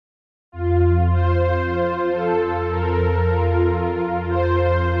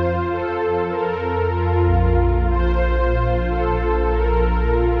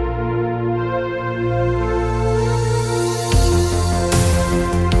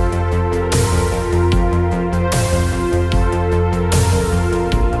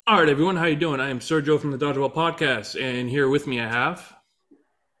right, everyone. How you doing? I am Sergio from the Dodgeball Podcast, and here with me I have...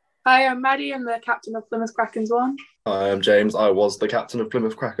 Hi, I'm Maddie. I'm the captain of Plymouth Krakens one. Hi, I'm James. I was the captain of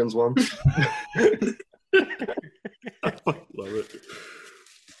Plymouth Krakens once. I fucking love it.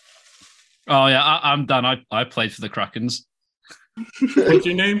 Oh yeah, I'm Dan. I played for the Krakens. What's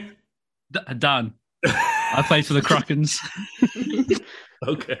your name? Dan. I played for the Krakens.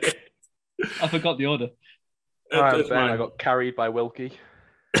 Okay. I forgot the order. Ben. I got carried by Wilkie.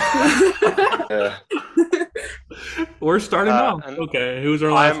 Yeah. We're starting now. Okay, who's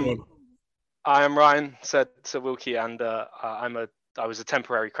our last one? I am Ryan, said Sir Wilkie, and I was a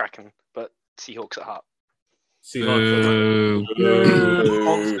temporary Kraken, but Seahawks at heart. Seahawks.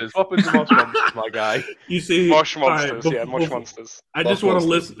 Monsters. What happened to Marsh Monsters, my guy? You see, Marsh Monsters, right, yeah, Marsh Monsters. I just want to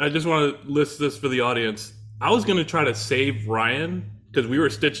list this for the audience. I was going to try to save Ryan because we were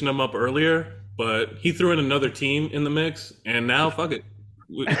stitching him up earlier, but he threw in another team in the mix, and now fuck it.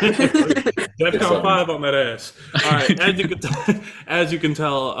 DEFCON 5 on that ass. All right, as you can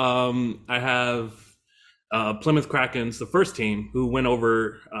tell, I have Plymouth Krakens, the first team, who went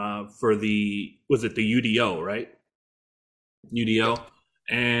over for the UDO, right? UDO.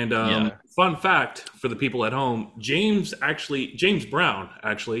 And fun fact for the people at home, James Browne,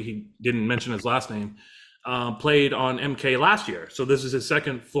 he didn't mention his last name, played on MK last year. So this is his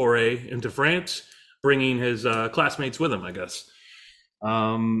second foray into France, bringing his classmates with him, I guess.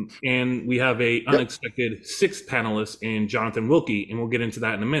 And we have a unexpected sixth panelist in Jonathan Wilkie, and we'll get into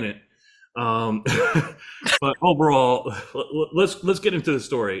that in a minute. But overall, let's get into the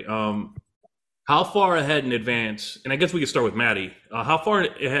story. How far ahead in advance, and I guess we could start with Maddie. How far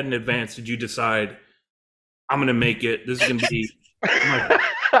ahead in advance did you decide, I'm going to make it? This is going to be...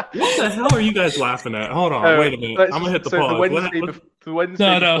 what the hell are you guys laughing at? Hold on, wait a minute. I'm going to hit the pause. The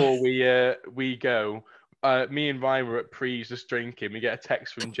Wednesday before we go, me and Ryan were at Pre's just drinking. We get a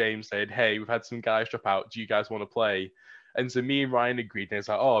text from James saying, hey, we've had some guys drop out. Do you guys want to play? And so me and Ryan agreed. And it's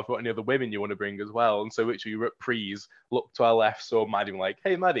like, oh, I've got any other women you want to bring as well. And so literally we were at Pre's, looked to our left, saw Maddie, and we're like,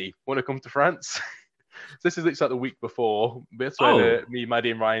 hey, Maddie, want to come to France? So this is literally like the week before. That's when me,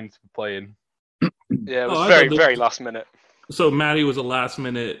 Maddie, and Ryan were playing. Yeah, it was very last minute. So Maddie was a last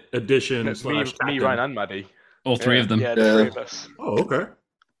minute addition. Me, Ryan, and Maddie. All three of them. Yeah, the three of us. Oh, okay.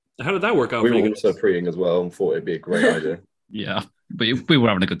 How did that work out? We were also preing as well and thought it'd be a great idea. Yeah, but we were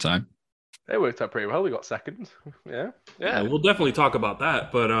having a good time. It worked out pretty well. We got second. Yeah. We'll definitely talk about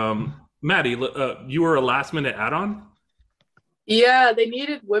that. But Maddie, you were a last minute add-on? Yeah, they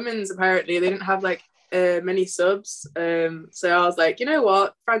needed women's apparently. They didn't have many subs. So I was like, you know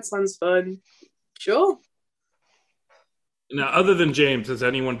what? France sounds fun. Sure. Now, other than James, has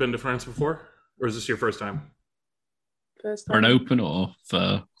anyone been to France before? Or is this your first time? First time. For an open or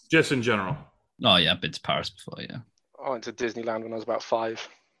for... Just in general. Oh, yeah, I've been to Paris before, yeah. I went to Disneyland when I was about 5.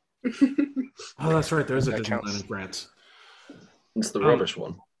 Oh, that's right. There is a Disneyland in France. It's the rubbish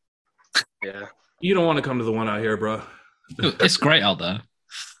one. Yeah. You don't want to come to the one out here, bro. It's great out there.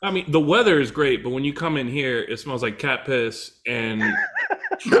 I mean, the weather is great, but when you come in here, it smells like cat piss and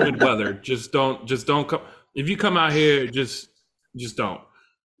good weather. Just don't come. If you come out here, just don't.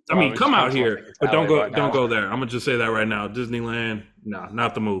 I mean, come out here, but don't go there. I'm gonna just say that right now. Disneyland, no,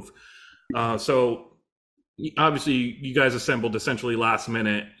 not the move. So obviously, you guys assembled essentially last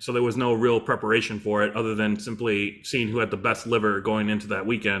minute, so there was no real preparation for it, other than simply seeing who had the best liver going into that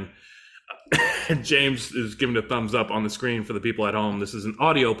weekend. James is giving a thumbs up on the screen for the people at home. This is an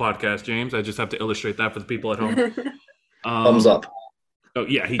audio podcast, James. I just have to illustrate that for the people at home. Thumbs up. Oh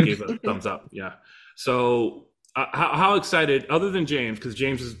yeah, he gave a thumbs up. Yeah. So. How excited, other than James, because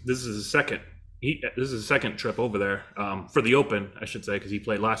this is his second trip over there for the Open, I should say, because he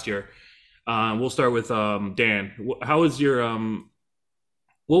played last year. We'll start with Dan. What was your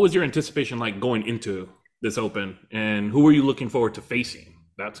anticipation like going into this Open, and who were you looking forward to facing?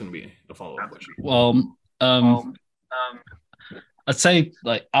 That's going to be a follow-up question. Well, I'd say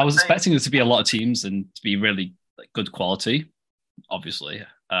I was expecting there to be a lot of teams and to be really good quality, obviously,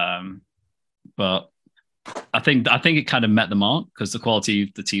 but. I think it kind of met the mark because the quality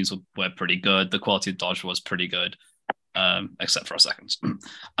of the teams were pretty good. The quality of Dodge was pretty good, except for our seconds. It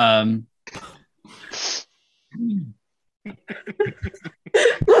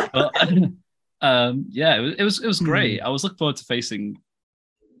was great. I was looking forward to facing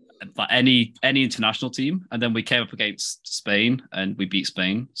any international team, and then we came up against Spain and we beat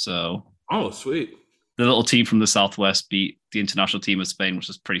Spain. So sweet. The little team from the Southwest beat the international team of Spain, which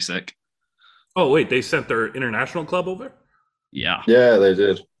was pretty sick. Oh, wait, they sent their international club over? Yeah. Yeah, they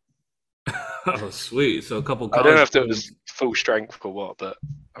did. Oh, sweet. So a couple. I don't know if it was full strength or what, but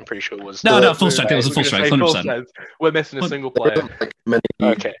I'm pretty sure it was. No, full strength. It was a full strength, 100%. We're missing a single player. Like many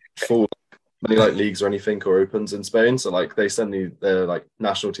Okay. many like leagues or anything or opens in Spain. So like they send their like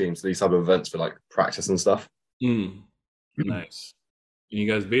national teams to these type of events for like practice and stuff. Nice. And you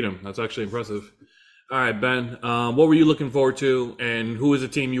guys beat them. That's actually impressive. All right, Ben. What were you looking forward to, and who was the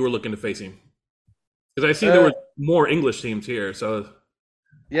team you were looking to facing? Because I see there were more English teams here. So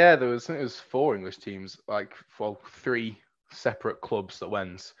yeah, I think it was 4 English teams, like 3 separate clubs that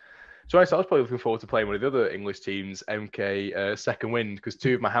went. So I was probably looking forward to playing one of the other English teams, MK Second Wind, because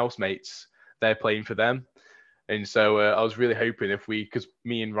 2 of my housemates, they're playing for them. And so I was really hoping because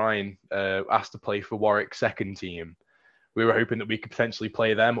me and Ryan asked to play for Warwick second team, we were hoping that we could potentially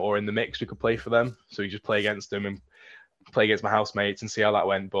play them, or in the mix we could play for them. So we just play against them and play against my housemates and see how that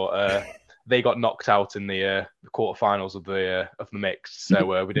went. But they got knocked out in the quarterfinals of the mix,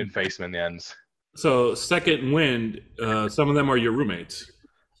 so we didn't face them in the end. So Second Wind, some of them are your roommates.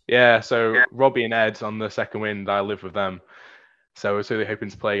 Yeah, so Robbie and Ed on the Second Wind, I live with them. So I was really hoping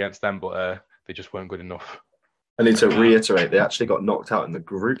to play against them, but they just weren't good enough. I need to reiterate, they actually got knocked out in the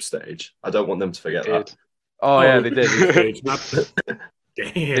group stage. I don't want them to forget that. Oh yeah, they did. Damn.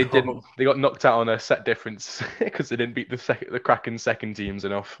 They didn't. They got knocked out on a set difference because they didn't beat the Kraken second teams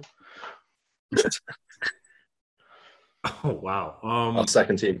enough. Oh wow! Our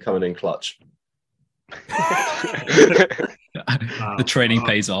second team coming in clutch. The training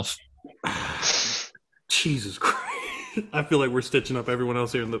pays off. Jesus Christ! I feel like we're stitching up everyone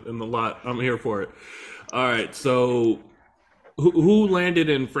else here in the lot. I'm here for it. All right, so who landed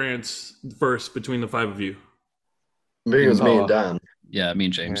in France first between the 5 of you? I think it was me and Dan. Yeah, me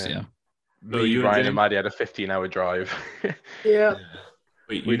and James. Yeah. Me, Ryan, and Maddie had a 15-hour drive. Yeah.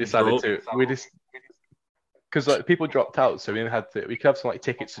 Wait, we decided because like people dropped out, so we could have some like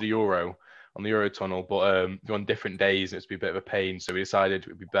tickets to the Euro on the Eurotunnel, but they're on different days and it's be a bit of a pain. So we decided it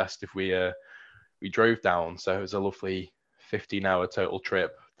would be best if we drove down. So it was a lovely 15-hour total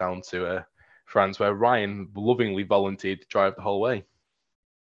trip down to France, where Ryan lovingly volunteered to drive the whole way.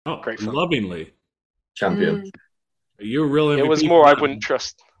 Oh, great fun. Lovingly. Champion. You're really. It was more. I wouldn't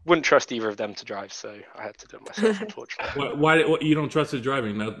trust either of them to drive, so I had to do it myself. Unfortunately. Why you don't trust his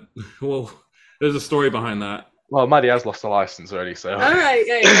driving? Now, well, there's a story behind that. Well, Maddie has lost the license already, so. All right.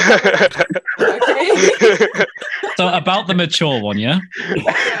 Yeah. Okay. So about the mature one, yeah.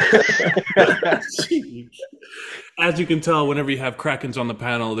 As you can tell, whenever you have Krakens on the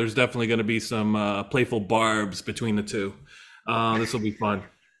panel, there's definitely going to be some playful barbs between the two. This will be fun.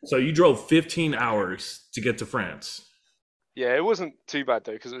 So you drove 15 hours to get to France. Yeah, it wasn't too bad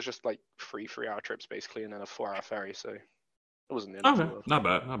though, because it was just like 3-hour trips basically, and then a 4-hour ferry, so it wasn't the end of the world. Not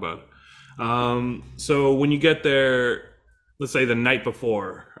bad. So when you get there, let's say the night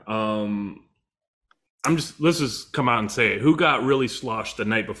before, let's just come out and say it. Who got really sloshed the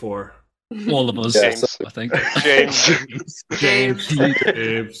night before? All of us, James. I think. James.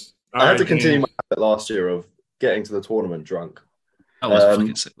 I had to continue my habit last year of getting to the tournament drunk. That was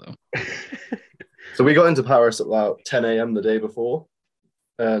fucking sick though. So we got into Paris at about 10 a.m. the day before,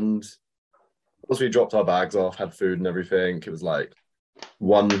 and once we dropped our bags off, had food and everything, it was like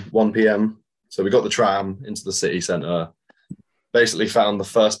 1 p.m. So we got the tram into the city centre, basically found the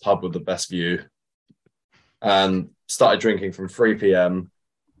first pub with the best view, and started drinking from 3 p.m.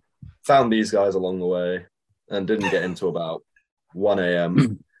 Found these guys along the way, and didn't get into about 1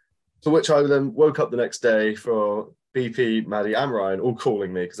 a.m. To which I then woke up the next day for BP, Maddie, and Ryan all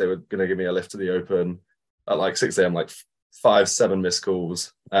calling me because they were going to give me a lift to the Open at like 6 a.m., like 5-7 missed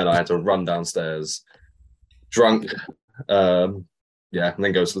calls, and I had to run downstairs drunk, and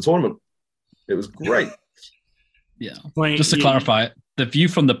then go to the tournament. It was great. Yeah. Just to clarify, the view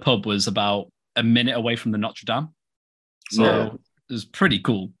from the pub was about a minute away from the Notre Dame, so it was pretty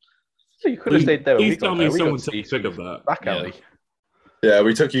cool. So you could have stayed there. Please tell me someone took a pic of that. Back alley. Yeah,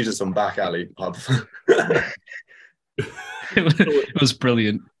 we took you to some back alley pub. It was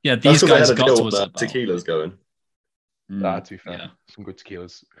brilliant. Yeah, these guys got to us. Tequila's going. Too fair. Yeah. Some good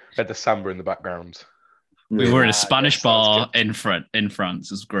tequilas. We had the samba in the background. We were in a Spanish bar in France.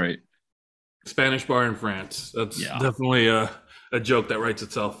 It was great. Spanish bar in France. That's definitely a joke that writes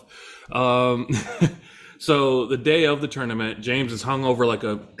itself. So the day of the tournament, James is hung over like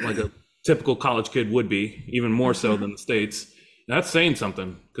a typical college kid would be, even more so than the States. That's saying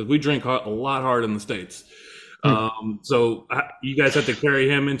something because we drink a lot harder in the States. So you guys had to carry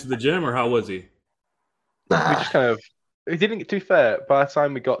him into the gym, or how was he? We just kind of. It didn't get too fair. By the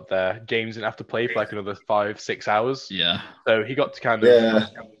time we got there, James didn't have to play for like another 5-6 hours. Yeah. So he got to kind of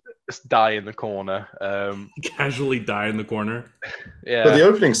just die in the corner. Casually die in the corner. Yeah. But the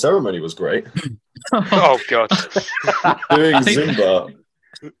opening ceremony was great. Oh god. Doing Zumba.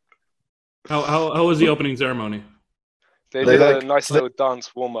 How was the opening ceremony? They They, did a like- nice so they- little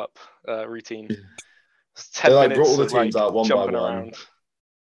dance warm-up routine. It's They 10 like brought minutes all the of teams like out one by jumping one. around.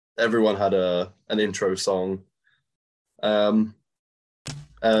 Everyone had an intro song. And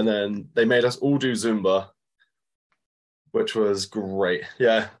then they made us all do Zumba, which was great.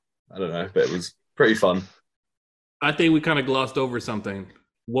 Yeah, I don't know, but it was pretty fun. I think we kind of glossed over something.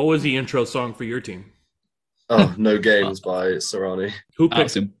 What was the intro song for your team? Oh, No Games by Sarani. Who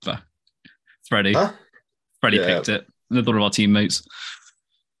picked it? Freddie. Huh? Freddie Yeah. picked it. Another one of our teammates.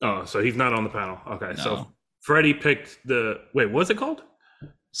 Oh, so he's not on the panel. Okay, No. so Freddie picked the. Wait, what's it called?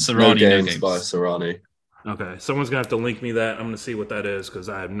 Serrani, No Games by Sarani. Okay, someone's gonna have to link me that. I'm gonna see what that is because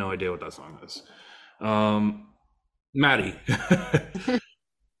I have no idea what that song is. Maddie.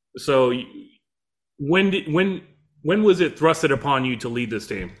 So when was it thrusted upon you to lead this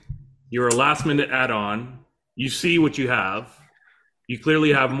team? You're a last minute add-on. You see what you have. You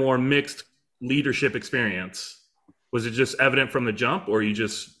clearly have more mixed leadership experience. Was it just evident from the jump, or you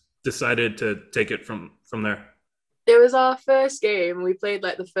just decided to take it from there? It was our first game. We played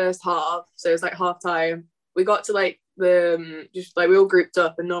like the first half, so it was like half time. We got to like the just like we all grouped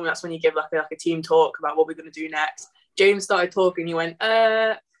up, and normally that's when you give like a team talk about what we're gonna do next. James started talking. He went,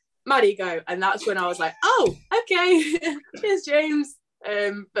 Maddie, go, and that's when I was like, oh, okay, cheers, James.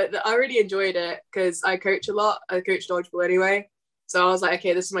 But I really enjoyed it because I coach a lot. I coach dodgeball anyway, so I was like,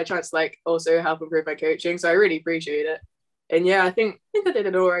 okay, this is my chance to like also help improve my coaching. So I really appreciate it. And yeah, I think I did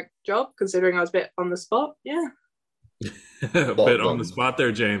an alright job considering I was a bit on the spot. Yeah. A bit on the spot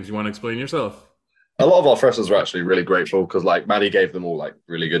there, James. You want to explain yourself? A lot of our freshers were actually really grateful because like Maddie gave them all like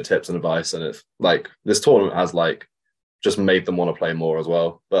really good tips and advice, and it's like this tournament has like just made them want to play more as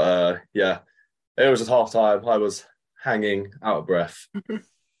well. But yeah, it was just half time. I was hanging out of breath,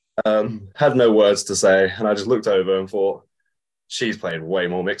 had no words to say, and I just looked over and thought, she's played way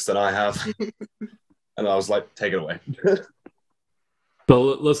more mixed than I have, and I was like, take it away. So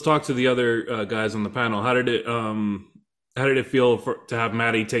let's talk to the other guys on the panel. How did it feel to have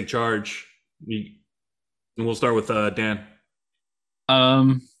Maddie take charge? And we'll start with Dan.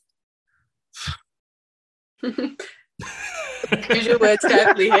 Use your words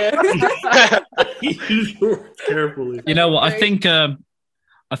carefully here. Use your words carefully. You know what? I think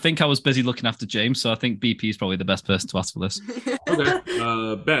I was busy looking after James, so I think BP is probably the best person to ask for this.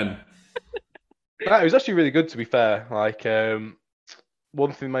 Okay, Ben. It was actually really good, to be fair. Like,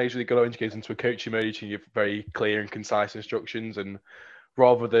 one thing May's really good at gets into a coaching mode, you can give very clear and concise instructions, and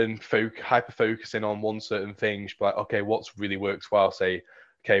rather than hyper focusing on one certain thing, she'd be like, okay, what's really works well? Say,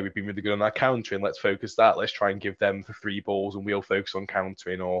 okay, we've been really good on our countering, let's focus that. Let's try and give them the 3 balls and we'll focus on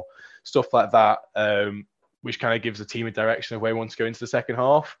countering, or stuff like that, which kind of gives the team a direction of where we want to go into the second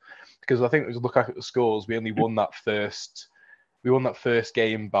half. Because I think as we look at the scores, we only won that first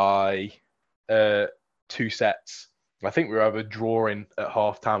game by 2 sets. I think we were either drawing at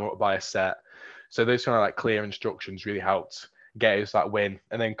half time or by a set. So those kind of like clear instructions really helped get us that win.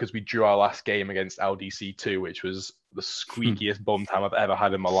 And then because we drew our last game against LDC2, which was the squeakiest bum time I've ever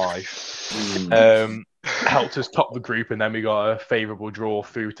had in my life, helped us top the group. And then we got a favourable draw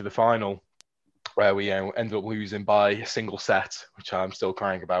through to the final, where we ended up losing by a single set, which I'm still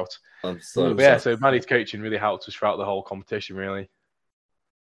crying about. So Maddie's coaching really helped us throughout the whole competition, really.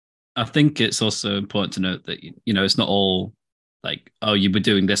 I think it's also important to note that, it's not all like, oh, you were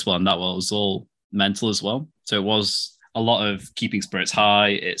doing this one, that one. It was all mental as well. So it was a lot of keeping spirits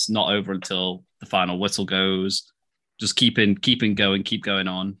high. It's not over until the final whistle goes. Just keeping going, keep going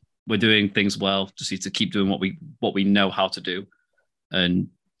on. We're doing things well. Just need to keep doing what we know how to do, and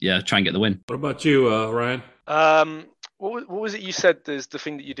try and get the win. What about you, Ryan? What was it you said? There's the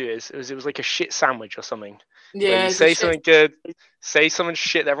thing that you do it was like a shit sandwich or something. Yeah. You say something good, say something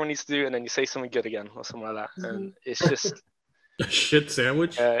shit that everyone needs to do, and then you say something good again or something like that. And it's just a shit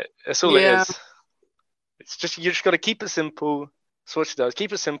sandwich. That's all it is. It's just you just got to keep it simple. That's what she does.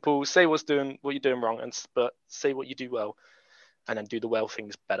 Keep it simple. Say what you're doing wrong, but say what you do well, and then do the well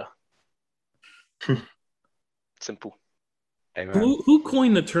things better. Simple. Amen. Who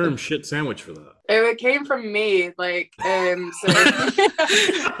coined the term "shit sandwich" for that? It came from me, like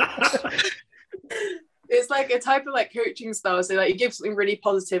it's like a type of like coaching style. So like you give something really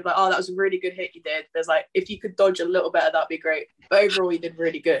positive, like, oh, that was a really good hit you did. There's like, if you could dodge a little better, that'd be great. But overall, you did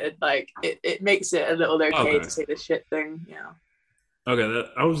really good. Like it makes it a little okay to say this shit thing. Yeah. Okay,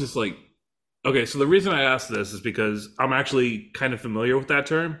 I was just like, okay. So the reason I asked this is because I'm actually kind of familiar with that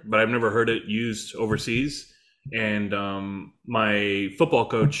term, but I've never heard it used overseas. And my football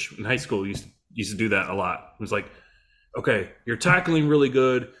coach in high school used to do that a lot. It was like, okay, you're tackling really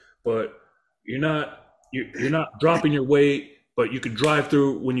good, but you're not dropping your weight, but you could drive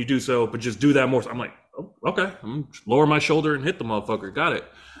through when you do so, but just do that more. So I'm like, oh, okay, I'm lower my shoulder and hit the motherfucker. Got it.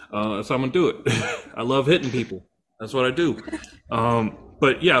 That's how I'm gonna do it. I love hitting people. That's what I do.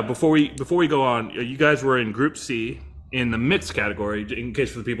 But yeah, before we go on, you guys were in Group C in the mixed category. In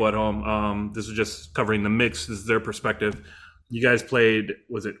case for the people at home, this is just covering the mix. This is their perspective. You guys played,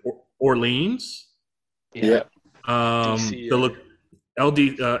 was it Orleans? Yeah. DC,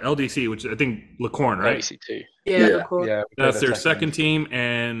 the LDC, which I think Licorne, right? LDC2. Yeah, cool. Yeah, That's their second team.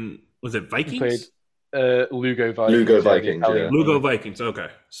 And was it Vikings? Lugo Vikings. Lugo Vikings, yeah. Lugo Vikings. Okay.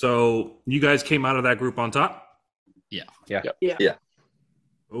 So you guys came out of that group on top? Yeah.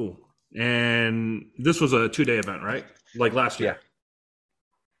 Oh. And this was a 2-day event, right? Like last year.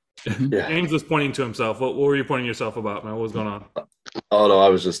 Yeah. James was pointing to himself. What were you pointing yourself about, man? What was going on? Oh no, I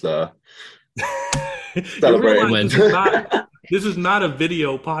was just You celebrating. realize this is not a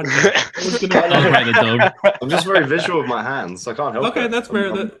video podcast. I'm just very visual with my hands. So I can't help it. Okay, that's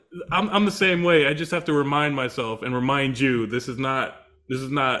fair. I'm the same way. I just have to remind myself and remind you this is not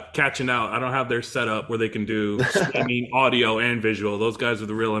catching out. I don't have their setup where they can do streaming audio and visual. Those guys are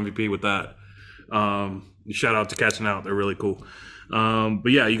the real MVP with that. Shout out to Catching Out. They're really cool.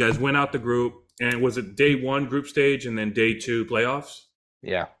 But yeah, you guys went out the group, and was it day 1 group stage and then day 2 playoffs?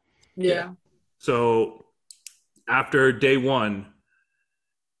 Yeah. So after day 1,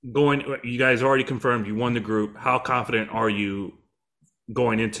 you guys already confirmed you won the group. How confident are you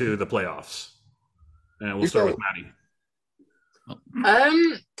going into the playoffs? And we'll start with Maddie.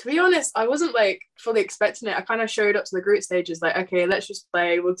 To be honest, I wasn't like fully expecting it. I kind of showed up to the group stages like, okay, let's just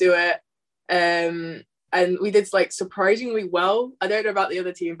play, we'll do it. And we did like surprisingly well. I don't know about the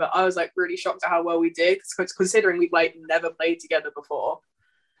other team, but I was like really shocked at how well we did, considering we'd like never played together before.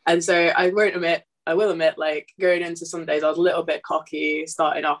 And so I will admit, like going into some days, I was a little bit cocky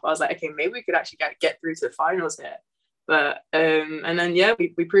starting off. I was like, okay, maybe we could actually get through to the finals here. But and then yeah,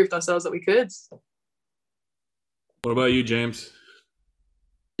 we proved ourselves that we could. What about you, James?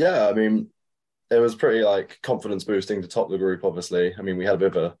 Yeah, I mean, it was pretty like confidence boosting to top the group, obviously. I mean, we had a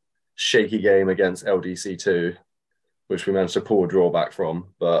bit of a shaky game against LDC2, which we managed to pull a draw back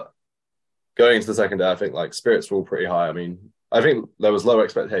from. But going into the second day, I think like spirits were all pretty high. I mean, I think there was low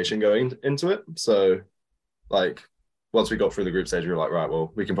expectation going into it. So like once we got through the group stage, we were like, right,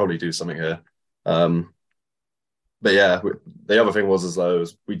 well, we can probably do something here. But yeah, the other thing was as though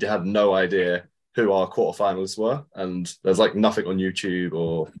we had no idea who our quarterfinalists were, and there's like nothing on YouTube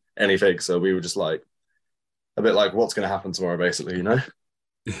or anything. So we were just like a bit like, what's going to happen tomorrow, basically, you know?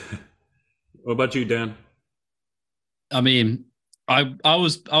 What about you, Dan? I mean, I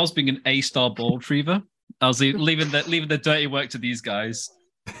was being an A-star ball retriever. I was leaving the dirty work to these guys.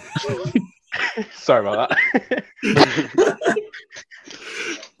 Sorry about that.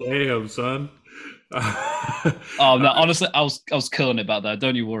 Damn, son. Oh no, honestly, I was killing it about that.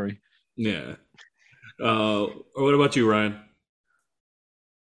 Don't you worry. Yeah. What about you, Ryan?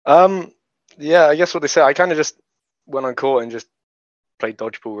 Yeah, I guess what they say. I kind of just went on court and just played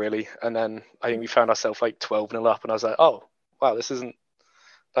dodgeball, really. And then I think we found ourselves like 12-0 up, and I was like, oh wow, this is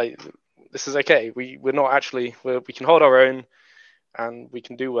okay. We're not actually, we can hold our own, and we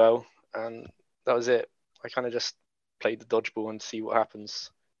can do well. And that was it. I kind of just played the dodgeball and see what happens.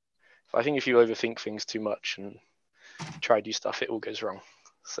 I think if you overthink things too much and try to do stuff, it all goes wrong.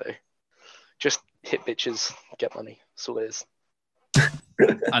 So just hit bitches, get money. That's all it is.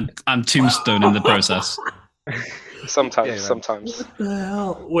 and tombstone in the process. Sometimes. What the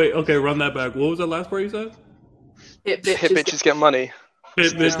hell? Wait, okay, run that back. What was the last part you said? Hit bitches, get money.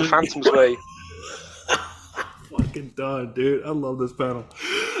 Hit It's the Phantom's way. Fucking done, dude. I love this panel.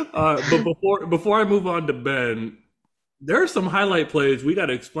 But before I move on to Ben, there are some highlight plays we got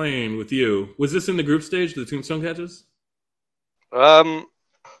to explain with you. Was this in the group stage, the tombstone catches? I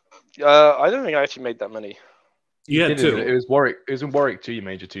don't think I actually made that many. You had 2. It was Warwick. It was in Warwick too. You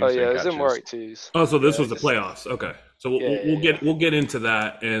made your tombstone catches. Oh yeah, it was in Warwick twos. Oh, so this was the playoffs. Okay, so we'll get into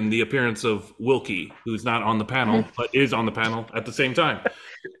that and the appearance of Wilkie, who's not on the panel but is on the panel at the same time.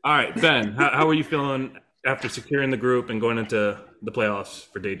 All right, Ben, how are you feeling after securing the group and going into the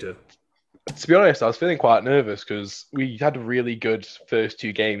playoffs for day 2? To be honest, I was feeling quite nervous because we had a really good first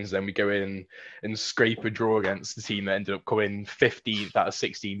 2 games. Then we go in and scrape a draw against the team that ended up coming 15th out of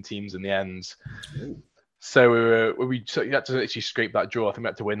 16 teams in the end. So we had to actually scrape that draw. I think we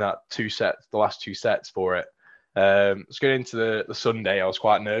had to win that the last 2 sets for it. Let's go into the Sunday. I was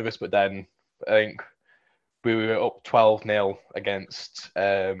quite nervous, but then I think we were up 12-0 against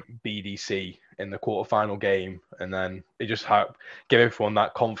BDC in the quarterfinal game, and then it just gave everyone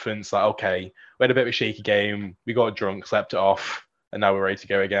that confidence. Like, okay, we had a bit of a shaky game. We got drunk, slept it off, and now we're ready to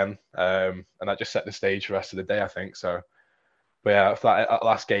go again. And that just set the stage for the rest of the day, I think. So, But yeah, that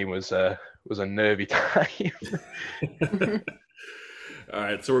last game was a nervy time. All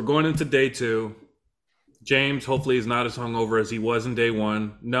right, so we're going into day 2. James hopefully is not as hungover as he was in day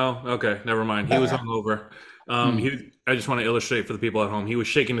 1. No, okay, never mind. He was hungover. I just want to illustrate for the people at home. He was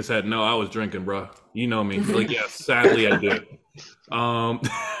shaking his head. No, I was drinking, bro. You know me. Like, yes, sadly I did.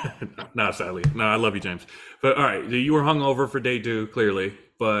 Not sadly. No, I love you, James. But all right, you were hungover for day 2, clearly.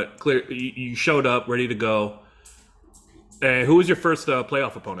 But you showed up ready to go. Who was your first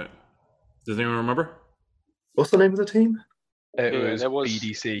playoff opponent? Does anyone remember? What's the name of the team? It was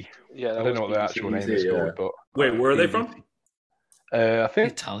BDC. Yeah, I don't know what the actual name is called, but wait, where are they from? I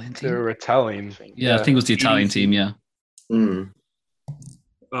think Italian team. they're Italian. Yeah, I think it was the Italian team. Yeah. Mm.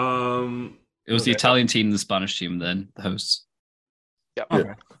 It was the Italian team, the Spanish team, then the hosts. Yeah.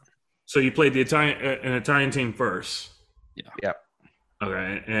 Yeah. So you played an Italian team first. Yeah.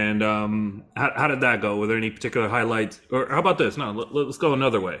 Okay, and how did that go? Were there any particular highlights? Or how about this? No, let's go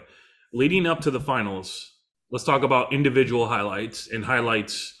another way. Leading up to the finals, let's talk about individual highlights and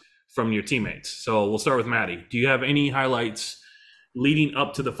highlights from your teammates. So we'll start with Maddie. Do you have any highlights leading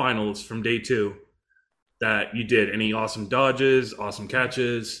up to the finals from day 2 that you did? Any awesome dodges, awesome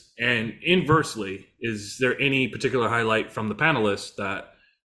catches? And inversely, is there any particular highlight from the panelists that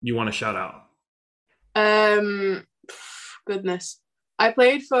you want to shout out? Goodness. I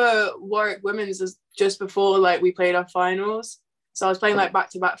played for Warwick Women's just before we played our finals. So I was playing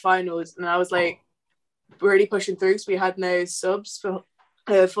back-to-back finals, and I was really pushing through because we had no subs for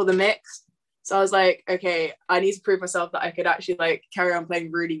the mix. So I was like, okay, I need to prove myself that I could actually carry on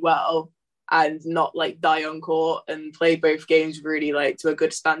playing really well and not die on court, and play both games really to a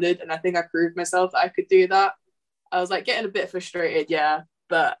good standard. And I think I proved myself that I could do that. I was getting a bit frustrated, yeah,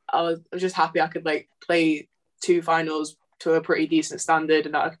 but I was just happy I could play 2 finals to a pretty decent standard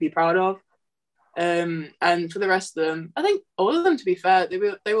and that I could be proud of. And for the rest of them, I think all of them, to be fair, they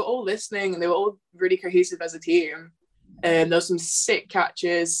were all listening, and they were all really cohesive as a team. There was some sick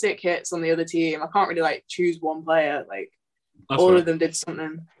catches, sick hits on the other team. I can't really choose one player. That's all fair. of them did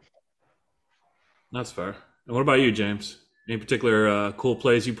something. That's fair. And what about you, James? Any particular cool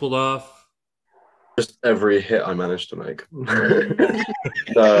plays you pulled off? Just every hit I managed to make.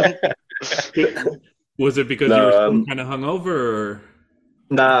 Was it because you were still kind of hungover? Or?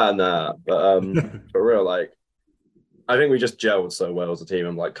 Nah. But for real, I think we just gelled so well as a team,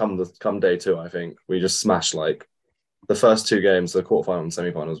 and come day 2, I think we just smashed the first 2 games, the quarterfinal and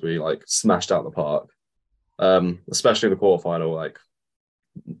semifinals. We smashed out the park. Especially the quarterfinal,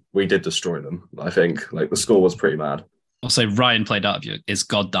 we did destroy them. I think the score was pretty mad. I'll say Ryan played out of his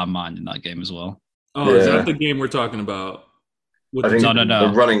goddamn mind in that game as well. Oh, yeah. Is that the game we're talking about? I think no.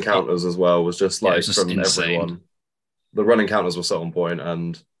 The running counters as well was just it was just from insane. Everyone. The running counters were so on point,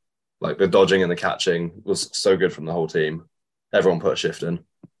 and the dodging and the catching was so good from the whole team. Everyone put a shift in.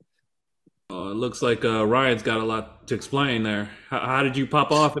 It looks like Ryan's got a lot to explain there. How did you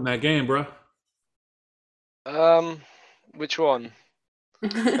pop off in that game, bro? Which one? I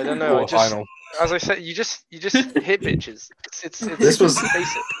don't know. As I said, you just hit pitches. This was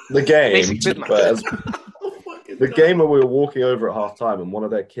basic. The game. Basic The game where we were walking over at halftime, and one of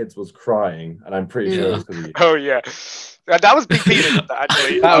their kids was crying, and I'm pretty sure it was because of you. Oh yeah, that was BP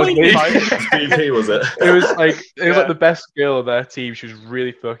actually. That was me. BP, was it? It was the best girl of their team. She was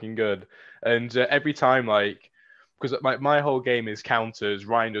really fucking good, and every time because my whole game is counters.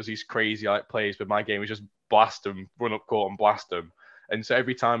 Ryan does these crazy plays, but my game is just blast them, run up court and blast them. And so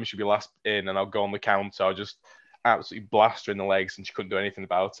every time she'd be last in, and I'll go on the counter, I'll just absolutely blast her in the legs, and she couldn't do anything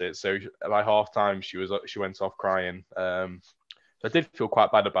about it. So by half time, she went off crying. So I did feel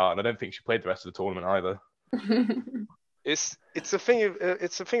quite bad about it, and I don't think she played the rest of the tournament either. It's a thing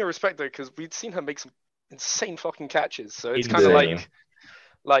of respect though, because we'd seen her make some insane fucking catches. So it's kind of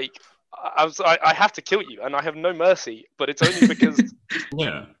I have to kill you, and I have no mercy. But it's only because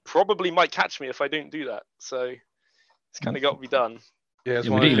you probably might catch me if I don't do that. So it's kind of got to be done. Yeah, it's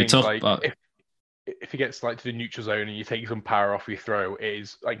one of the things, if he gets to the neutral zone and you take some power off your throw, it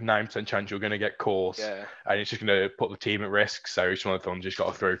is 9% chance you're going to get caught, and it's just going to put the team at risk. So it's one of the ones you just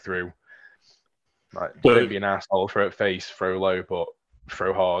got to throw through. Don't be an asshole, throw at face, throw low, but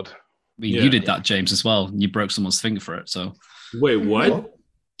throw hard. I mean, you did that, James, as well. You broke someone's finger for it. So wait, what?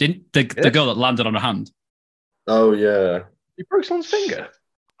 Didn't the girl that landed on her hand? Oh yeah, you broke someone's finger.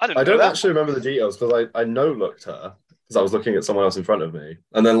 I don't actually remember the details because I no-looked her. Because I was looking at someone else in front of me.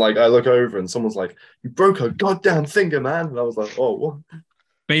 And then I look over and someone's like, you broke her goddamn finger, man. And I was like, oh, what?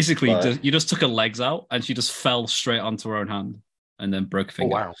 Basically, you just took her legs out and she just fell straight onto her own hand and then broke a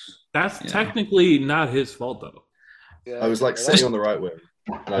finger. Oh, wow. That's technically not his fault, though. I was sitting on the right wing.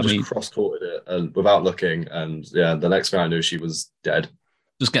 And I just cross-courted it and without looking, and yeah, the next thing I knew, she was dead.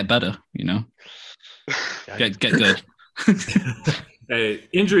 Just get better, get good. Hey,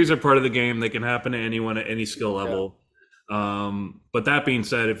 injuries are part of the game. They can happen to anyone at any skill level. But that being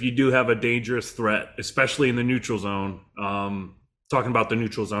said, if you do have a dangerous threat, especially in the neutral zone, talking about the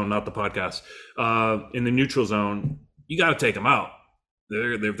neutral zone, not the podcast, in the neutral zone, you got to take them out.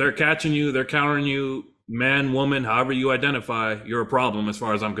 If they're catching you, they're countering you, man, woman, however you identify, you're a problem as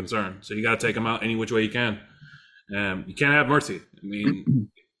far as I'm concerned. So you got to take them out any which way you can. You can't have mercy. I mean,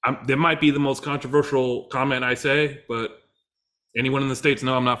 that might be the most controversial comment I say, but anyone in the States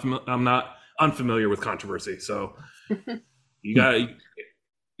know I'm not unfamiliar with controversy. So you got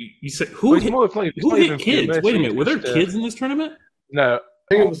you said who hit kids? Wait a minute, were there kids in this tournament? No,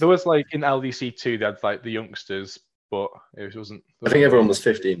 there was like in LDC 2 they had like the youngsters, but it wasn't. I think everyone was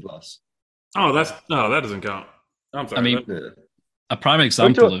 15 plus. Oh, that doesn't count. I'm sorry. I mean, a prime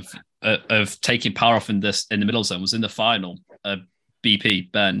example of taking power off in the middle zone was in the final.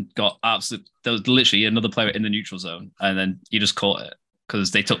 BP Ben got absolute. There was literally another player in the neutral zone, and then you just caught it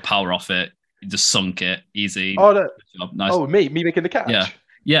because they took power off it. You just sunk it easy. Oh, no. Nice. Oh, me making the catch.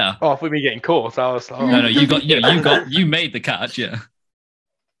 Yeah. Oh, I thought me getting caught. I was like, no, you made the catch. Yeah.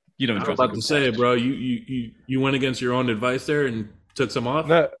 You don't. I was about to say, bro, you went against your own advice there and took some off.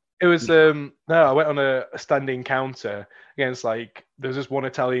 No, it was I went on a standing counter against like there's this one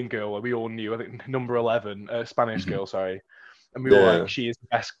Italian girl that we all knew. I think number 11, Spanish girl, sorry. And we were like, she is the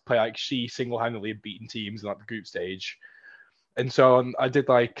best player. Like she single-handedly had beaten teams in like the group stage. And so I did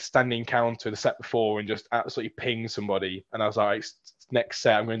like standing counter the set before and just absolutely ping somebody. And I was like, next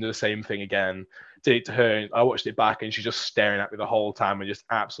set I'm going to do the same thing again. Did it to her. And I watched it back and she's just staring at me the whole time and just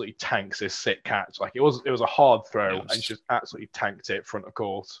absolutely tanks this sick catch. Like it was a hard throw and she just absolutely tanked it front of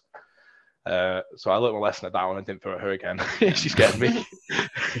court. So I learned my lesson at that one and didn't throw at her again. She scared me.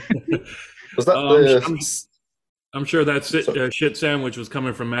 Was that I'm sure that shit sandwich was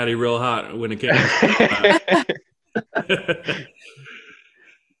coming from Maddie real hot when it came.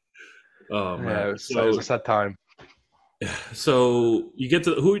 Oh man, yeah, it was a sad time. So you get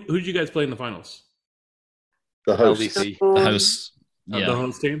to who did you guys play in the finals? The host. LDC. The host. Yeah. The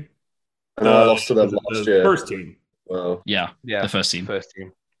host team. And I lost to them last year. First team. Well, yeah, the first team.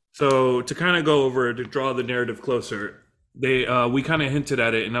 So to kind of go over to draw the narrative closer, we kind of hinted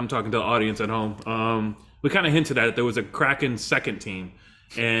at it, and I'm talking to the audience at home. We kind of hinted at it. There was a Kraken second team.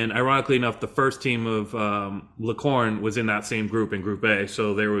 And ironically enough, the first team of Licorne was in that same group in Group A.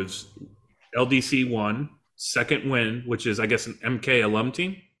 So there was LDC 1, second win, which is, I guess, an MK alum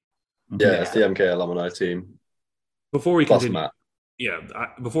team. Yeah, it's the MK alumni team. Before we continue,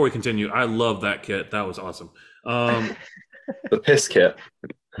 I love that kit. That was awesome. The piss kit.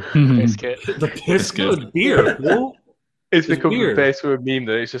 The piss kit. Beer. Cool. It's become basically a meme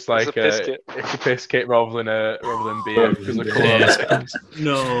that it's just like it's a piss kit rather than beer because of colour.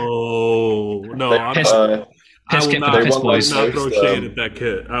 No. I will not throw shade at that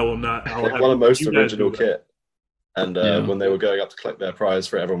kit. I will not. One of the most original kit. And when they were going up to collect their prize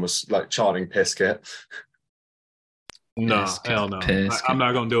for it, everyone was like chanting piss kit. No, hell no. I'm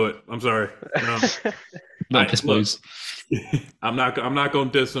not gonna do it. I'm sorry. No. Piss boys. I'm not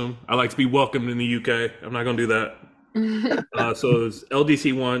gonna diss them. I like to be welcomed in the UK. I'm not gonna do that. So it was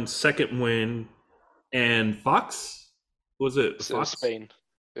LDC 1, second win, and Fox? Was it? It was Spain.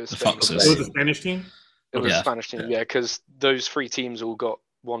 It was Spain. It was a Spanish team? It was a Spanish team, because those 3 teams all got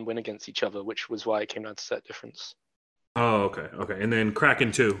 1 win against each other, which was why it came down to set difference. Oh, okay. And then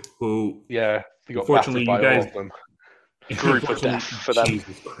Kraken 2, who... Yeah, they got unfortunately, battered by all of them. Group of death for them.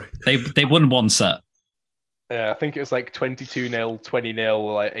 They won 1 set. Yeah, I think it was like 22-0,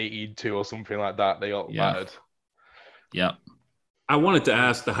 20-0, like 18-2 or something like that. They got battered. Yeah. I wanted to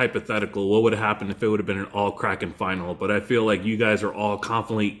ask the hypothetical, what would have happened if it would have been an all Kraken final? But I feel like you guys are all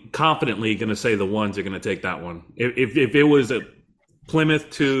confidently going to say the ones are going to take that one. If it was a Plymouth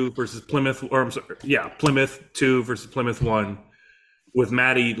 2 versus Plymouth, Plymouth 2 versus Plymouth 1, with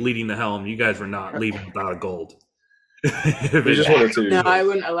Maddie leading the helm, you guys were not leaving without a gold. We just wanted to. No, I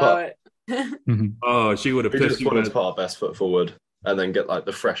wouldn't allow it. Oh, she would have pissed just wanted to put our best foot forward and then get like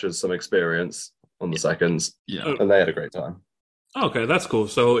the freshers some experience on the seconds. Yeah. And they had a great time. Okay, that's cool.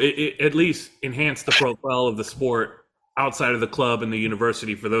 So it at least enhanced the profile of the sport outside of the club and the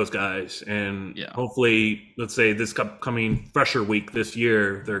university for those guys. And hopefully, let's say this coming fresher week this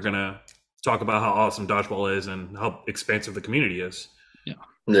year, they're going to talk about how awesome dodgeball is and how expansive the community is.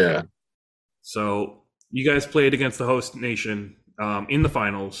 Yeah. So you guys played against the host nation in the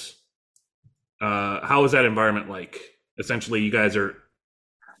finals. How is that environment like? Essentially, you guys are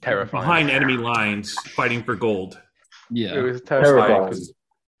terrifying behind enemy lines fighting for gold. Yeah, it was terrifying. 'Cause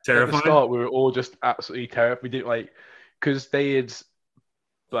Terrifying. At the start, we were all just absolutely terrified. We didn't because they'd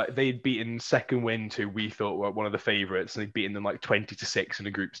beaten second win to we thought were one of the favourites, and they'd beaten them 20-6 in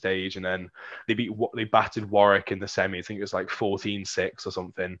the group stage, and then they battered Warwick in the semi. I think it was 14-6 or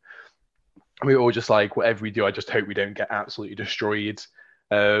something. And we were all just whatever we do, I just hope we don't get absolutely destroyed.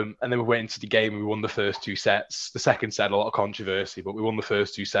 And then we went into the game and we won the first 2 sets. The second set had a lot of controversy, but we won the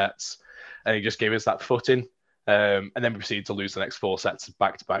first 2 sets, and he just gave us that footing. And then we proceeded to lose the next 4 sets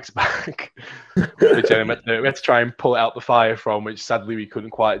back to back to back, which we had to try and pull it out the fire from, which sadly we couldn't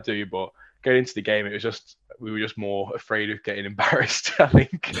quite do. But going into the game, we were just more afraid of getting embarrassed, I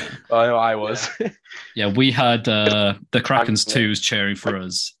think. I know I was. Yeah, we had the Krakens 2s cheering for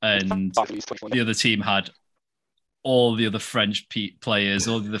us, and the other team had all the other French players,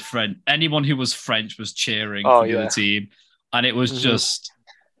 anyone who was French was cheering for the other team. And it was just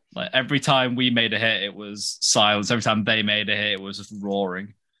every time we made a hit, it was silence. Every time they made a hit, it was just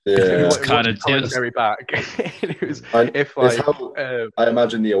roaring. Yeah, it was kind of commentary back. It was how I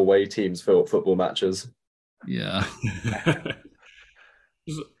imagine the away teams feel at football matches. Yeah.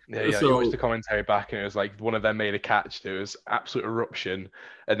 You watched the commentary back, and it was one of them made a catch. There was absolute eruption,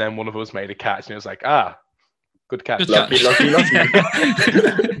 and then one of us made a catch, and it was good catch. Lucky.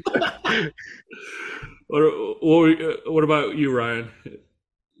 What about you, Ryan?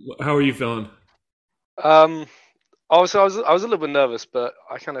 How are you feeling? I was a little bit nervous, but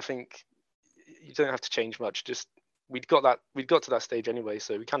I kind of think you don't have to change much. Just we got to that stage anyway,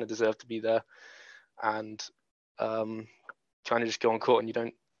 so we kind of deserve to be there, and kind of just go on court, and you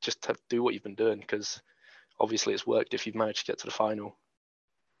don't just have to do what you've been doing, because obviously it's worked if you've managed to get to the final.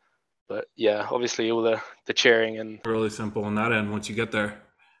 But yeah, obviously all the cheering and really simple on that end once you get there.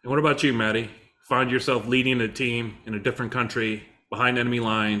 And what about you, Maddie? Find yourself leading a team in a different country behind enemy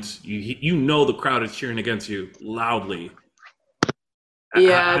lines. You know the crowd is cheering against you loudly.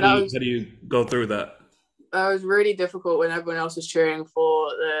 Yeah, how do you go through that? That was really difficult when everyone else was cheering for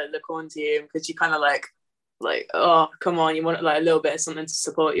the corn team, because you kind of oh, come on, you want a little bit of something to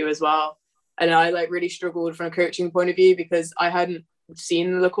support you as well. And I really struggled from a coaching point of view, because I hadn't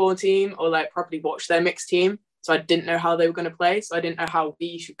seen the Licorne team or properly watched their mixed team, so I didn't know how they were going to play, so I didn't know how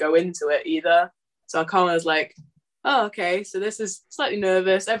we should go into it either. So I kind of was oh, okay, so this is slightly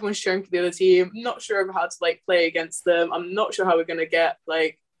nervous, everyone's cheering for the other team, I'm not sure how to play against them, I'm not sure how we're going to get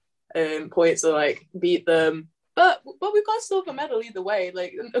points or beat them, but we've got a silver medal either way.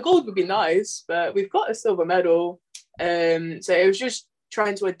 A gold would be nice, but we've got a silver medal. So it was just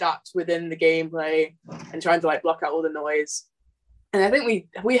trying to adapt within the gameplay and trying to block out all the noise. And I think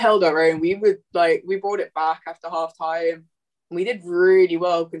we held our own. We brought it back after half time. We did really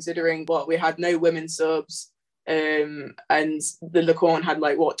well, considering we had no women subs, and the Licorne had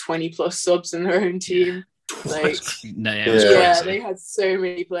 20 plus subs in their own team. They had so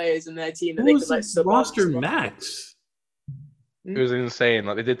many players in their team that they could sub roster max. It was insane.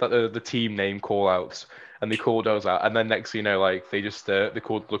 They did the team name call outs, and they called those out, and then next thing you know, they just they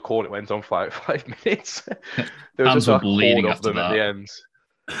called the call. It went on for 5 minutes. There was just a horde of them at the end.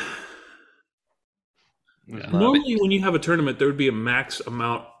 Normally, when you have a tournament, there would be a max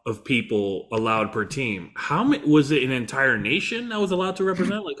amount of people allowed per team. How many was it? An entire nation that was allowed to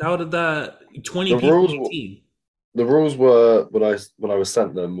represent? How did that 20 people on a team? The rules were when I was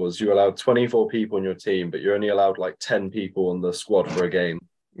sent them was you allowed 24 people on your team, but you're only allowed 10 people on the squad for a game.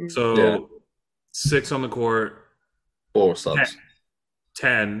 So 6 on the court, 4 subs,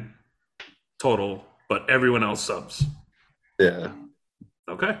 10 total, but everyone else subs. Yeah.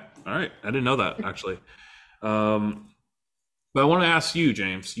 Okay. All right. I didn't know that actually. But I want to ask you,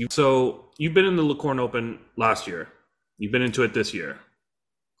 James. You've been in the Licorne Open last year. You've been into it this year.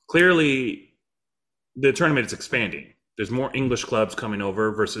 Clearly, the tournament is expanding. There's more English clubs coming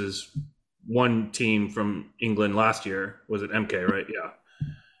over versus one team from England last year. Was it MK, right? Yeah.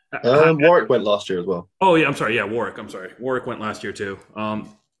 Warwick went last year as well. Oh, yeah. I'm sorry. Yeah, Warwick. I'm sorry. Warwick went last year too.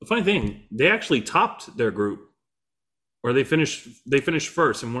 The funny thing, they actually topped their group, or they finished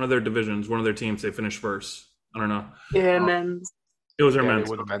first in one of their divisions. One of their teams, they finished first. I don't know. Yeah, men's. It was their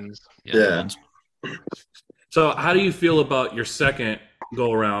men's. It was men's. Yeah. So, how do you feel about your second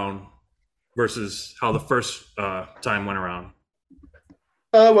go around versus how the first time went around?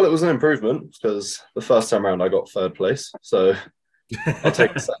 Well, it was an improvement because the first time around I got 3rd place, so I'll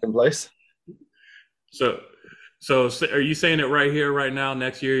take the 2nd place. So are you saying it right here, right now?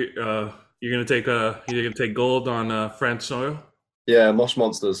 Next year, you're gonna take gold on French soil? Yeah, Mosh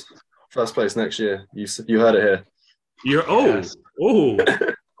Monsters, 1st place next year. You heard it here. Do you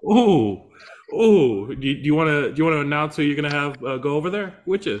want to announce who you're gonna have go over there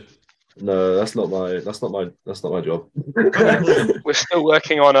with you? No, that's not my job. We're still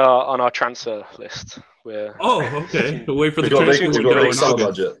working on our transfer list. We're okay. Wait for the We've got transfer big, we've window got big in summer August.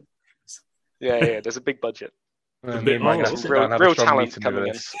 budget. yeah. There's a big budget. Me and Mike have to sit down and have real a strong talent meeting coming over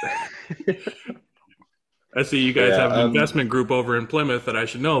in. this. I see you guys Yeah, have an investment group over in Plymouth that I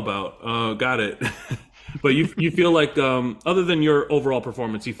should know about. Got it. But you feel like, other than your overall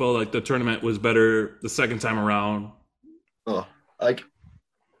performance, you feel like the tournament was better the second time around? Oh, like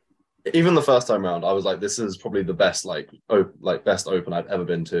even the first time around, I was like, this is probably the best best open I've ever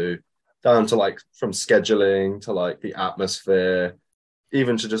been to. Down to like from scheduling to like the atmosphere,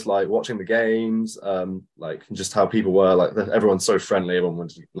 even to just like watching the games, like just how people were, like everyone's so friendly, everyone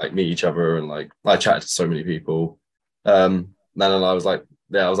wanted to like meet each other, and like I chatted to so many people. Then I was like,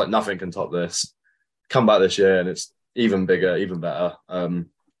 nothing can top this. Come back this year and it's even bigger, even better. Yeah,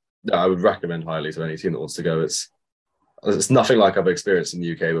 I would recommend highly to any team that wants to go. It's nothing like I've experienced in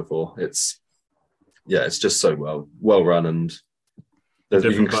the UK before. It's just so well run, and you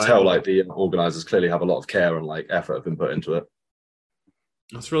can tell like the organizers clearly have a lot of care and like effort have been put into it.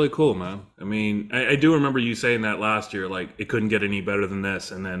 That's really cool, man. I mean, I do remember you saying that last year, like it couldn't get any better than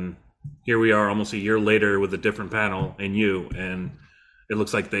this, and then here we are almost a year later with a different panel and it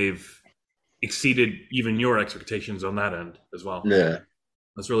looks like they've exceeded even your expectations on that end as well. Yeah,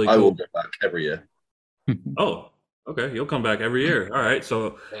 that's really cool. I will get back every year. Oh, okay, you'll come back every year. All right,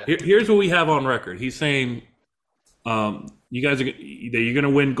 so here's what we have on record. He's saying, you guys you're going to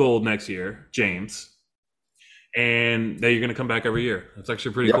win gold next year, James, and that you're going to come back every year. That's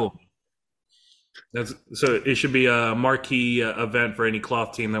actually pretty cool. So it should be a marquee event for any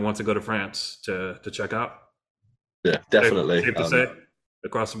cloth team that wants to go to France to check out. Yeah, definitely. Safe to say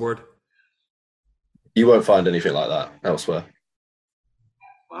across the board. You won't find anything like that elsewhere.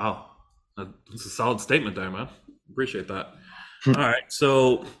 Wow, that's a solid statement there, man. Appreciate that. All right,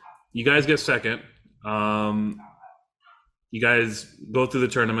 so you guys get second. You guys go through the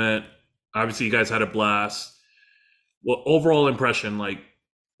tournament. Obviously, you guys had a blast. Well, overall impression, like,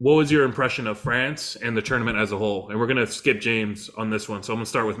 what was your impression of France and the tournament as a whole? And we're going to skip James on this one. So I'm going to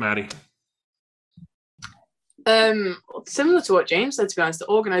start with Maddie. Similar to what James said, to be honest, the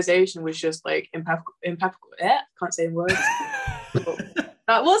organization was just like impeccable. Can't say the word.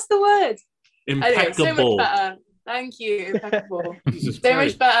 What's the word? Impeccable. Anyway, so much better. Thank you. Impeccable. So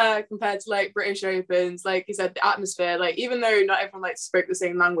much better compared to like British Opens. Like you said, the atmosphere, like even though not everyone like spoke the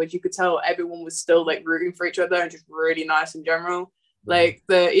same language, you could tell everyone was still like rooting for each other and just really nice in general. Like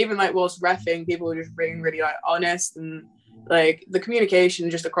even like whilst reffing, people were just being really like honest, and like the communication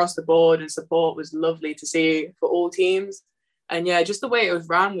just across the board and support was lovely to see for all teams. And yeah, just the way it was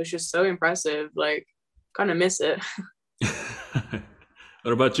ran was just so impressive. Like, kind of miss it.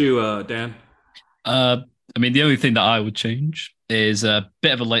 What about you, Dan? I mean, the only thing that I would change is a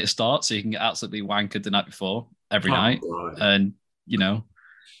bit of a later start, so you can get absolutely wankered the night before every night, and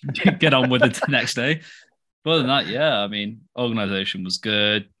get on with it the next day. But other than that, yeah, I mean, organization was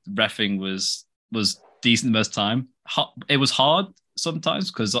good. Reffing was decent most time. It was hard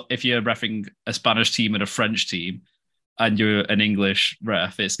sometimes because if you're reffing a Spanish team and a French team, and you're an English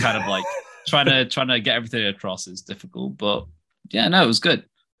ref, it's kind of like trying to get everything across is difficult. But yeah, no, it was good.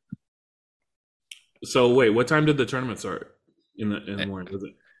 So wait, what time did the tournament start in the morning? Was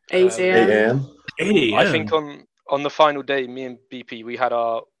it 8 a.m.? 8 a.m. I think on the final day, me and BP, we had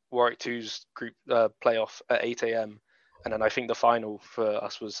our Warwick 2's group playoff at 8 a.m. And then I think the final for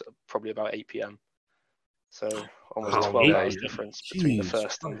us was probably about 8 p.m. So almost 12 hours difference between the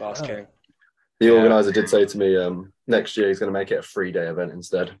first and last game. The organizer did say to me, next year he's going to make it a 3-day event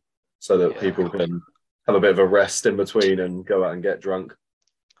instead, so that people can have a bit of a rest in between and go out and get drunk.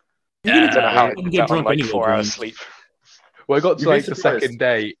 I don't know how I get drunk like 4 hours sleep. Well, I got to like the second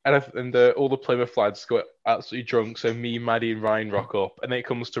day, and all the Plymouth lads got absolutely drunk. So me, Maddie, and Ryan rock up, and then it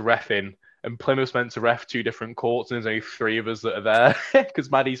comes to reffing. And Plymouth's meant to ref 2 different courts, and there's only 3 of us that are there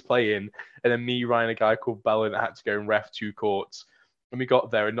because Maddie's playing, and then me, Ryan, a guy called Bellin had to go and ref 2 courts. And we got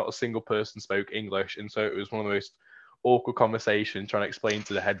there, and not a single person spoke English, and so it was one of the most awkward conversations trying to explain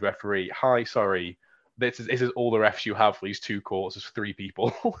to the head referee, "Hi, sorry, this is all the refs you have for these 2 courts. There's 3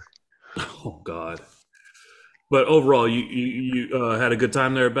 people." Oh God! But overall, you had a good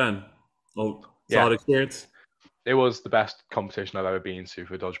time there, Ben. Solid experience. It was the best competition I've ever been to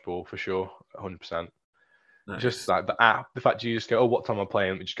for dodgeball, for sure, 100%. Nice. Just like the app, the fact you just go, what time am I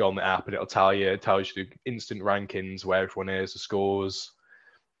playing? You just go on the app and it tells you the instant rankings, where everyone is, the scores,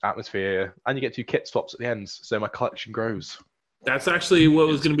 atmosphere, and you get 2 kit swaps at the end. So my collection grows. That's actually what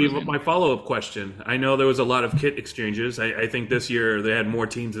was going to be my follow-up question. I know there was a lot of kit exchanges. I think this year they had more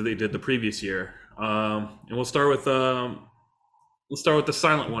teams than they did the previous year. And we'll start with let's start with the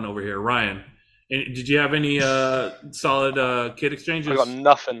silent one over here, Ryan. Did you have any solid kit exchanges? I got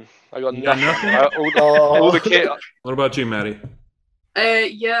nothing. You got nothing? All the kit. What about you, Maddie?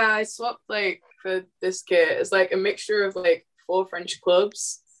 Yeah, I swapped like for this kit. It's like a mixture of like 4 French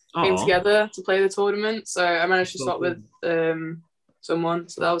clubs came together to play the tournament. So I managed to swap with someone.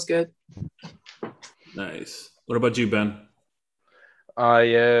 So that was good. Nice. What about you, Ben?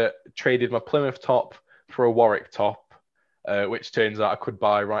 I traded my Plymouth top for a Warwick top, which turns out I could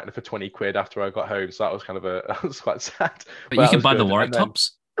buy right for 20 quid after I got home. So that was kind of that was quite sad. But you can buy the Warwick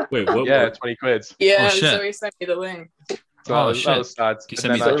tops? Wait, what? Yeah, 20 quid. Yeah, so he sent me the link. So that was sad. So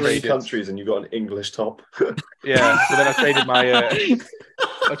many countries and you got an English top. Yeah, so then I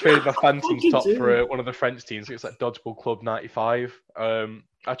traded my Phantoms top for one of the French teams. It's like Dodgeball Club 95.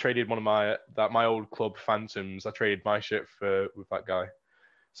 I traded one of my old club Phantoms. I traded my shirt with that guy.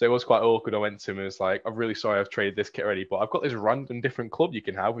 So it was quite awkward. I went to him and was like, I'm really sorry I've traded this kit already, but I've got this random different club you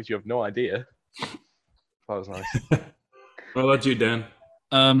can have, which you have no idea. That was nice. What about you, Dan?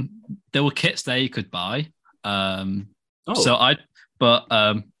 There were kits there you could buy. So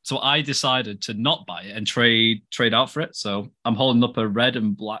I decided to not buy it and trade out for it. So I'm holding up a red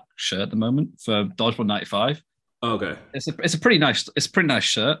and black shirt at the moment for Dodgeball 95. Okay. It's a pretty nice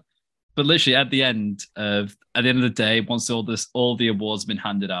shirt. But literally at the end of the day, once all the awards have been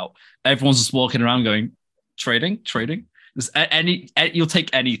handed out, everyone's just walking around going, trading. You'll take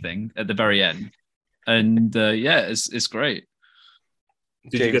anything at the very end. And it's great.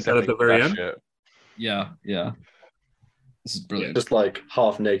 Did you get that at the very end? Shirt. Yeah. This is brilliant. Just like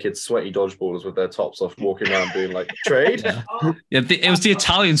half naked, sweaty dodgeballers with their tops off, walking around being like, trade? It was the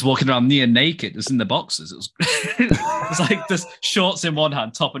Italians walking around near naked, just in the boxes. It was like this shorts in one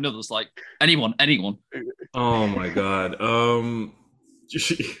hand, top in another. It's like anyone. Oh my God.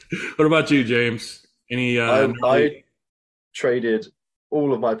 What about you, James? Any? I traded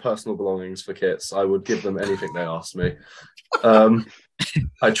all of my personal belongings for kits. I would give them anything they asked me.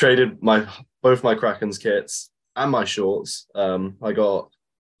 I traded both my Krakens kits and my shorts. I got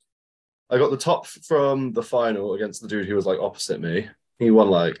the top from the final against the dude who was like opposite me. He won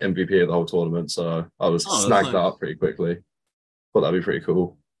like MVP of the whole tournament, so I was snagged that up pretty quickly. Thought that'd be pretty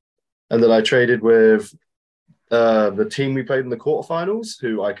cool. And then I traded with the team we played in the quarterfinals,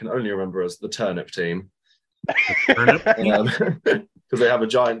 who I can only remember as the turnip team. Because they have a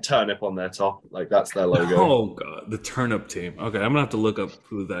giant turnip on their top, like that's their logo. Oh God, the turnip team. Okay, I'm gonna have to look up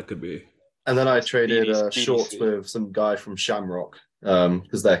who that could be. And then I traded shorts with some guy from Shamrock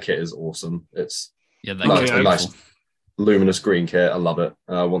because their kit is awesome. It's a nice luminous green kit. I love it.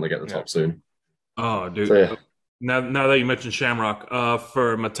 I want to get the top soon. Oh, dude. So, yeah. Now that you mentioned Shamrock,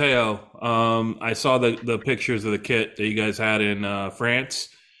 for Mateo, I saw the pictures of the kit that you guys had in France.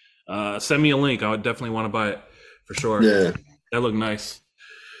 Send me a link. I would definitely want to buy it for sure. Yeah, that looked nice.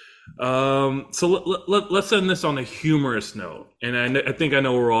 So let's end this on a humorous note, and I think I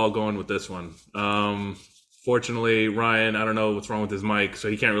know where we're all going with this one. Fortunately, Ryan, I don't know what's wrong with his mic, so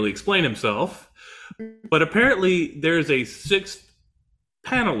he can't really explain himself. But apparently, there's a 6th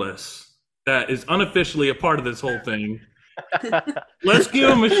panelist that is unofficially a part of this whole thing. Let's give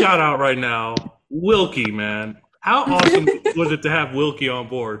him a shout out right now, Wilkie, man. How awesome was it to have Wilkie on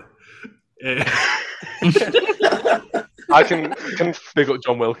board? I can big up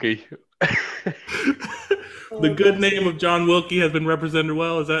John Wilkie. The good name of John Wilkie has been represented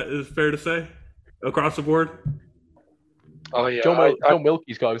well. Is it fair to say across the board? Oh yeah, John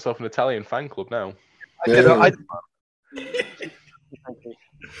Wilkie's got himself an Italian fan club now.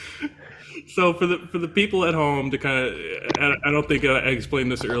 So for the people at home to kind of, I don't think I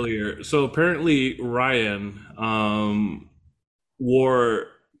explained this earlier. So apparently Ryan wore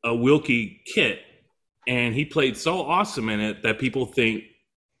a Wilkie kit, and he played so awesome in it that people think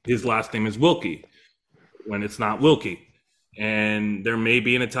his last name is Wilkie when it's not Wilkie. And there may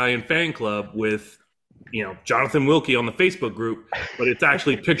be an Italian fan club with, Jonathan Wilkie on the Facebook group, but it's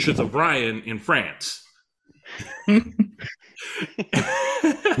actually pictures of Ryan in France.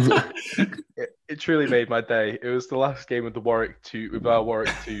 It truly made my day. It was the last game of with our Warwick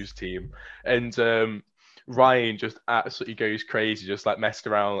 2's team, and Ryan just absolutely goes crazy, just like messed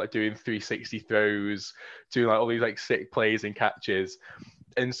around, like doing 360 throws, doing like all these like sick plays and catches.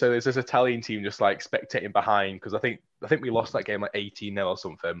 And so there's this Italian team just like spectating behind, because I think we lost that game like 18-0 or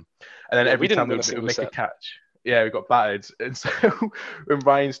something. And then every time we would make a catch, we got battered. And so when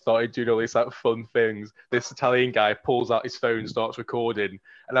Ryan started doing all these like fun things, this Italian guy pulls out his phone, starts recording,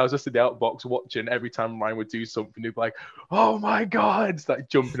 and I was just in the outbox watching. Every time Ryan would do something, he'd be like, "Oh my God!" It's like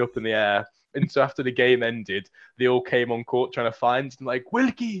jumping up in the air. And so after the game ended, they all came on court trying to find him, like,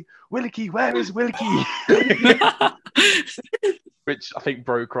 Wilkie, where is Wilkie? which I think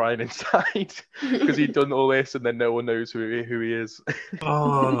broke Ryan inside because he'd done all this and then no one knows who he is.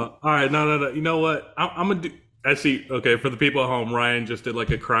 Oh, all right. No. You know what? I'm gonna do. Actually, okay. For the people at home, Ryan just did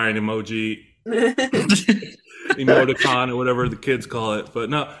like a crying emoji, emoticon, or whatever the kids call it. But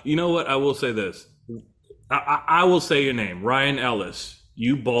no, you know what? I will say this. I will say your name, Ryan Ellis.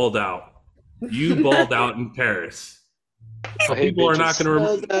 You balled out. You balled out in Paris. So people are not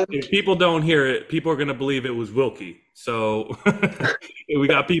going to. If people don't hear it, people are going to believe it was Wilkie. So we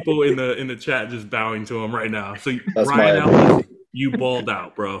got people in the chat just bowing to him right now. So that's Ryan Ellis, you balled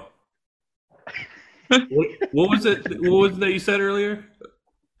out, bro. What was it? What was it that you said earlier?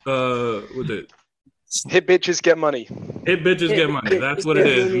 Was it? Hit bitches, get money. Hit bitches, get money. That's what it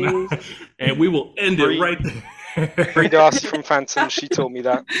is. And we will end it right there. Brie Darcy from Phantoms, she told me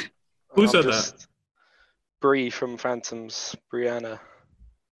that. Who said that? Brie from Phantoms, Brianna.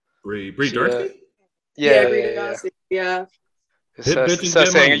 Brie Darcy? Yeah, Brie Darcy. Yeah. Hit bitches, get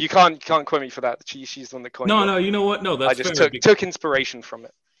saying money. You can't quote me for that. She's the one that coined it. No, you know what? No, that's I just fair. took inspiration from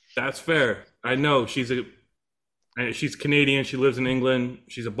it. That's fair. I know she's Canadian. She lives in England.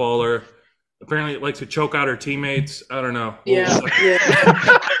 She's a baller. Apparently, likes to choke out her teammates. I don't know. Yeah.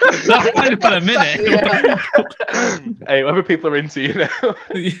 That might have been a minute. Yeah. Hey, whatever people are into, you know.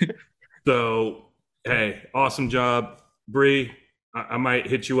 So, hey, awesome job, Bree. I might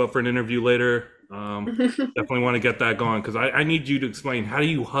hit you up for an interview later. Definitely want to get that going because I need you to explain how do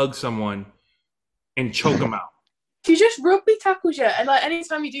you hug someone and choke them out. She just rugby tackles you, and like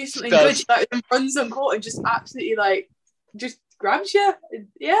anytime you do something good, she like runs on court and just absolutely like just grabs you.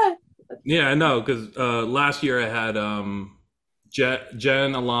 Yeah. Yeah, I know because last year I had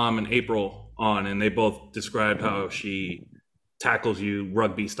Jen, Alam, and April on, and they both described how she tackles you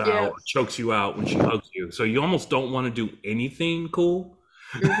rugby style, or chokes you out when she hugs you. So you almost don't want to do anything cool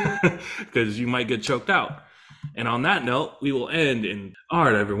because you might get choked out. And on that note, we will end. All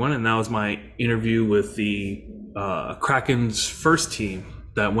right, everyone, and that was my interview with the Krakens first team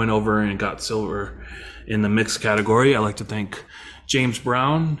that went over and got silver in the mixed category. I'd like to thank James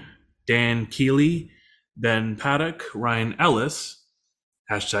Browne, Dan Keighley, Ben Paddock, Ryan Ellis,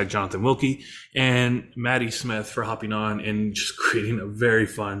 # Jonathan Wilkie, and Maddie Smith for hopping on and just creating a very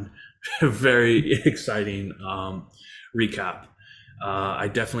fun, very exciting recap. I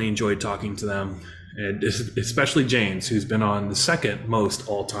definitely enjoyed talking to them, and especially James, who's been on the second most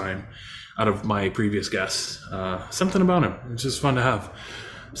all-time out of my previous guests. Something about him. It's just fun to have.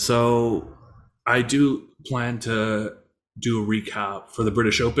 So I do plan to do a recap for the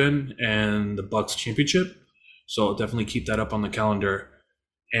British Open and the Bucks Championship. So I'll definitely keep that up on the calendar.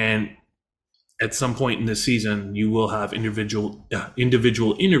 And at some point in this season, you will have individual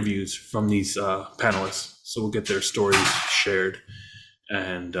interviews from these panelists. So we'll get their stories shared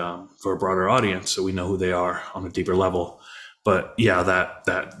and for a broader audience so we know who they are on a deeper level. But yeah,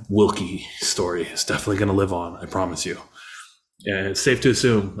 that Wilkie story is definitely going to live on, I promise you. And it's safe to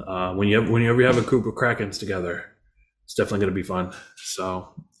assume whenever you have a group of Krakens together, it's definitely going to be fun.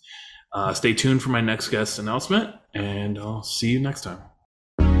 So stay tuned for my next guest announcement, and I'll see you next time.